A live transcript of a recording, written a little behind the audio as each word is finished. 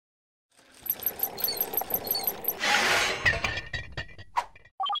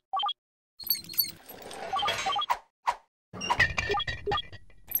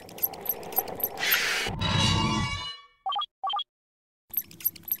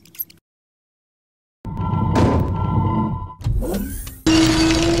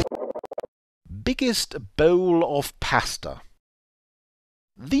biggest bowl of pasta.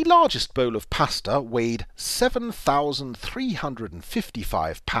 The largest bowl of pasta weighed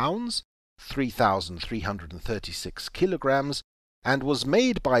 7,355 pounds, 3,336 kilograms, and was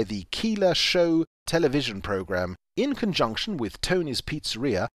made by the Keeler Show television program in conjunction with Tony's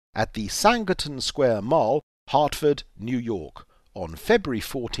Pizzeria at the Sangerton Square Mall, Hartford, New York, on February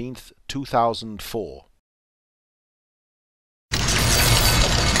 14th, 2004.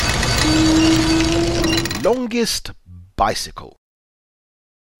 Longest bicycle.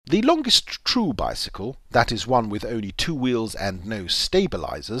 The longest true bicycle, that is one with only 2 wheels and no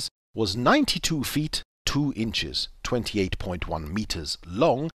stabilizers, was 92 feet 2 inches, 28.1 meters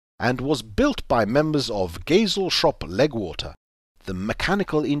long, and was built by members of Gesellschaft Legwater, the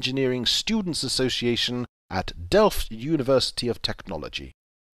Mechanical Engineering Students Association at Delft University of Technology.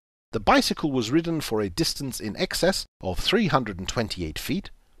 The bicycle was ridden for a distance in excess of 328 feet,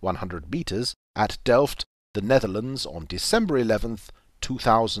 100 meters, at Delft, the Netherlands on December 11th,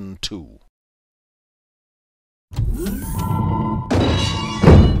 2002.